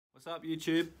What's up,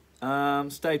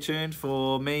 YouTube? Stay tuned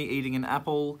for me eating an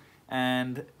apple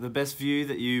and the best view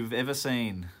that you've ever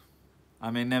seen.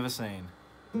 I mean, never seen.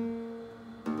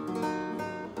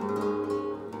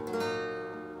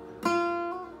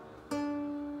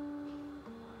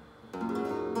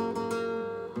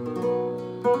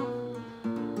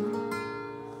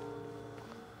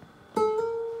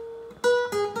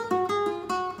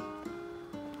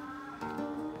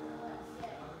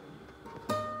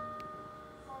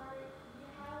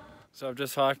 So I've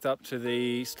just hiked up to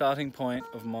the starting point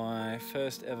of my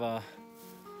first ever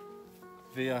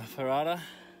Via Ferrata.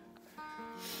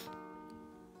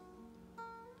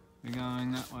 We're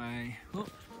going that way. Oh,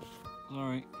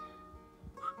 sorry.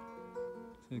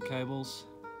 To the cables,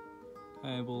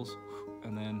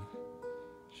 and then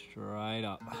straight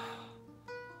up.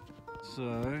 So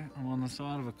I'm on the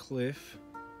side of a cliff,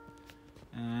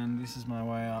 and this is my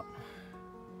way up.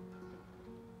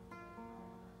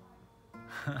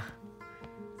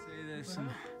 See, there's some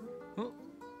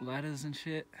ladders and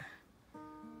shit.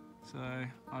 So I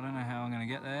don't know how I'm gonna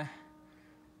get there,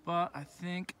 but I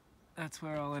think that's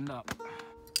where I'll end up.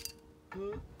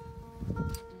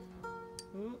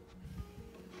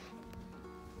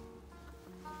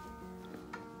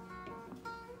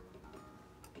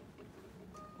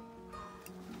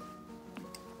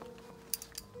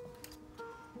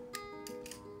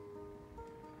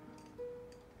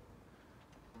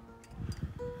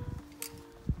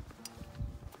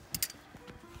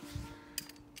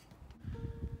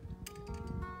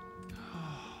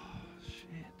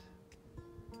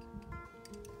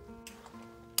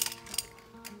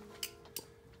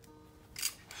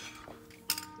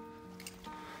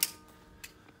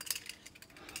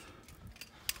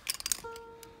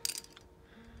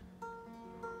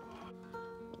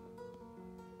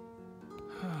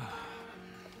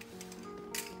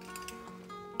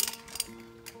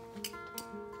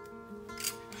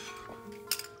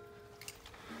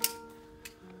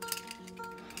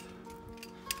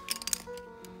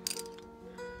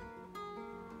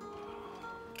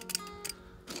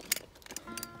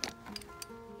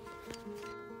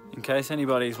 In case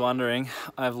anybody's wondering,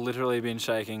 I've literally been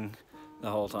shaking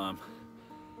the whole time.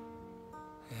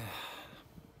 Yeah.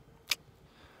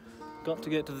 Got to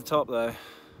get to the top though.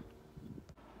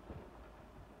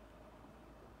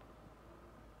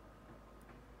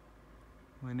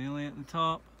 We're nearly at the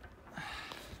top.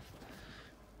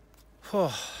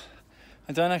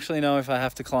 I don't actually know if I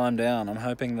have to climb down. I'm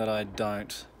hoping that I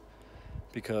don't,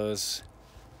 because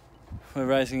we're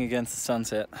racing against the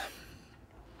sunset.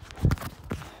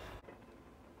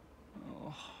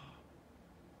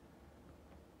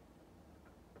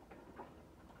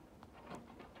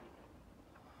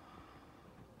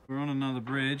 We're on another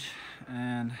bridge,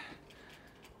 and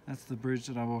that's the bridge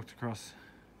that I walked across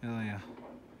earlier.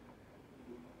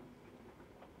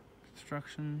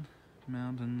 Construction,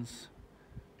 mountains,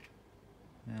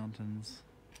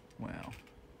 wow.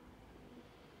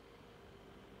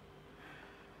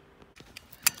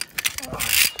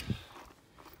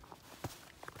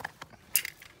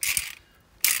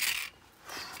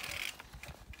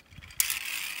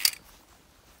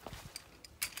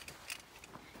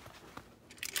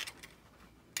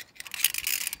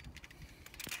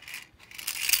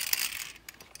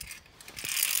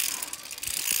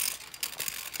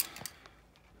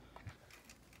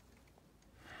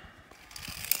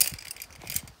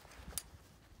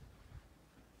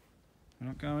 We're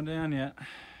not going down yet.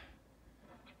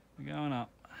 We're going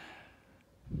up.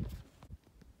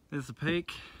 There's the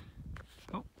peak.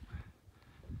 Oh,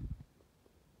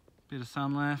 bit of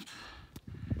sun left.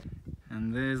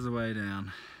 And there's the way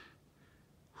down.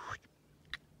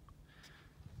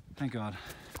 Thank God.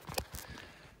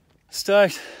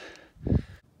 Stoked.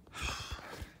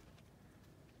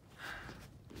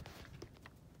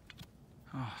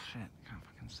 Oh shit, can't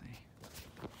fucking see.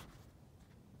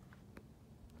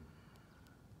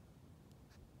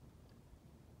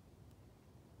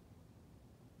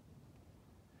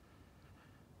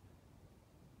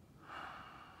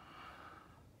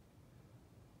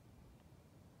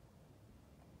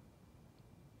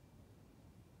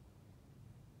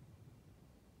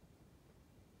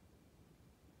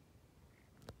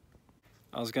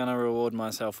 I was gonna reward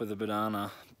myself with a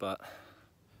banana, but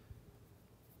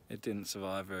it didn't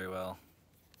survive very well.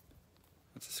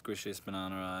 It's the squishiest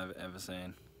banana I've ever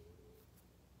seen.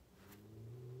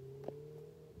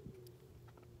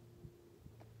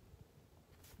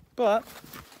 But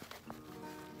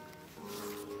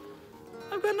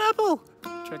I've got an apple!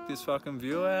 Check this fucking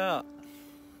view out.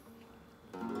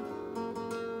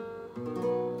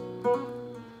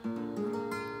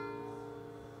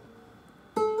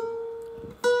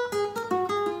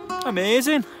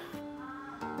 Amazing.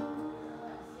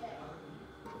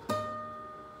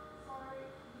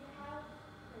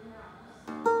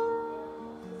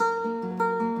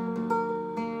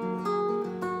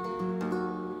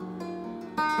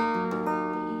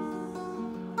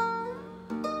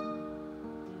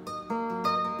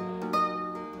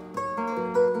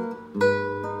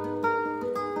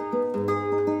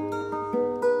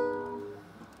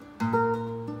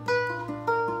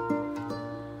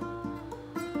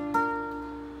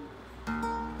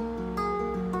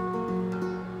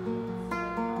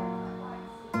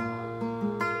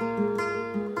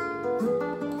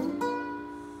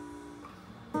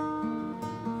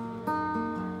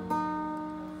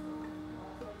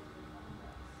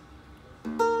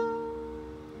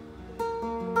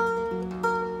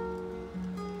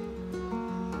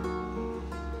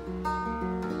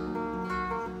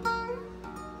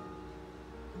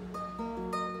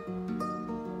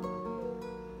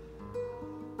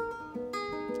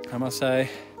 I must say,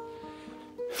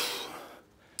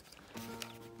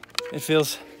 it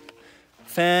feels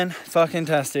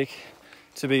fan-fucking-tastic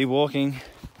to be walking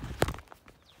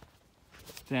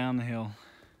down the hill.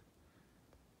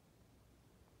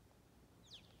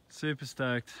 Super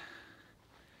stoked.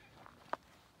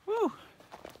 Woo!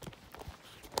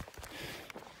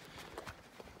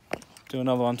 Do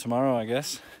another one tomorrow, I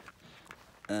guess.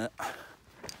 If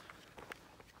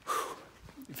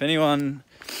anyone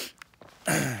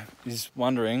is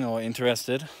wondering or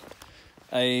interested,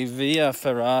 a via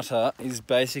ferrata is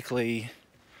basically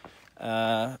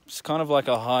it's kind of like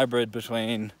a hybrid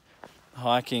between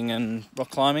hiking and rock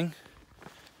climbing.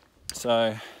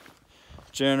 So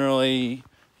generally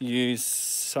use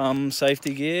some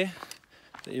safety gear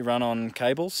that you run on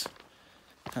cables,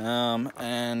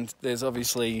 and there's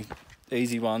obviously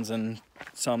easy ones and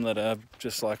some that are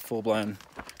just like full-blown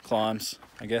climbs,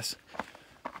 I guess.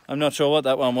 I'm not sure what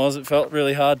that one was. It felt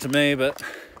really hard to me, but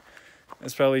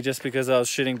it's probably just because I was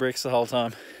shooting bricks the whole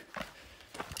time.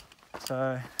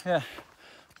 So yeah,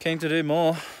 keen to do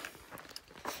more.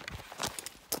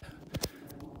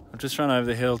 I've just run over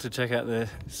the hill to check out the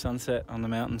sunset on the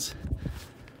mountains.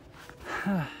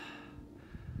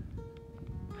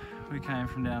 We came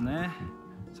from down there,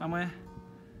 somewhere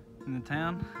in the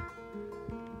town.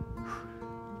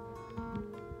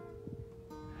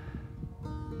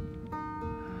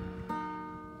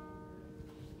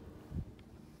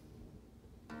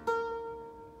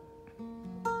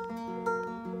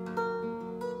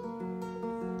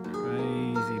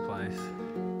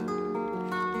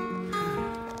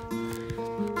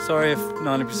 Sorry if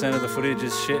 90% of the footage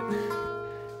is shit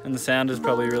and the sound is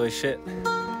probably really shit.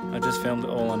 I just filmed it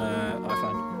all on an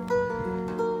iPhone.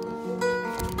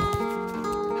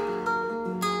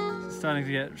 It's starting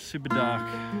to get super dark,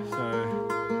 so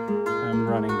I'm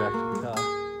running back to the car.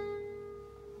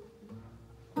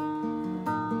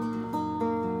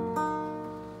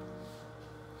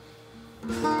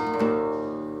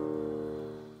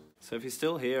 So if you're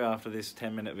still here after this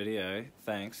 10-minute video,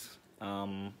 thanks.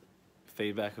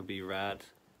 Feedback would be rad,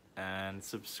 and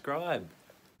subscribe.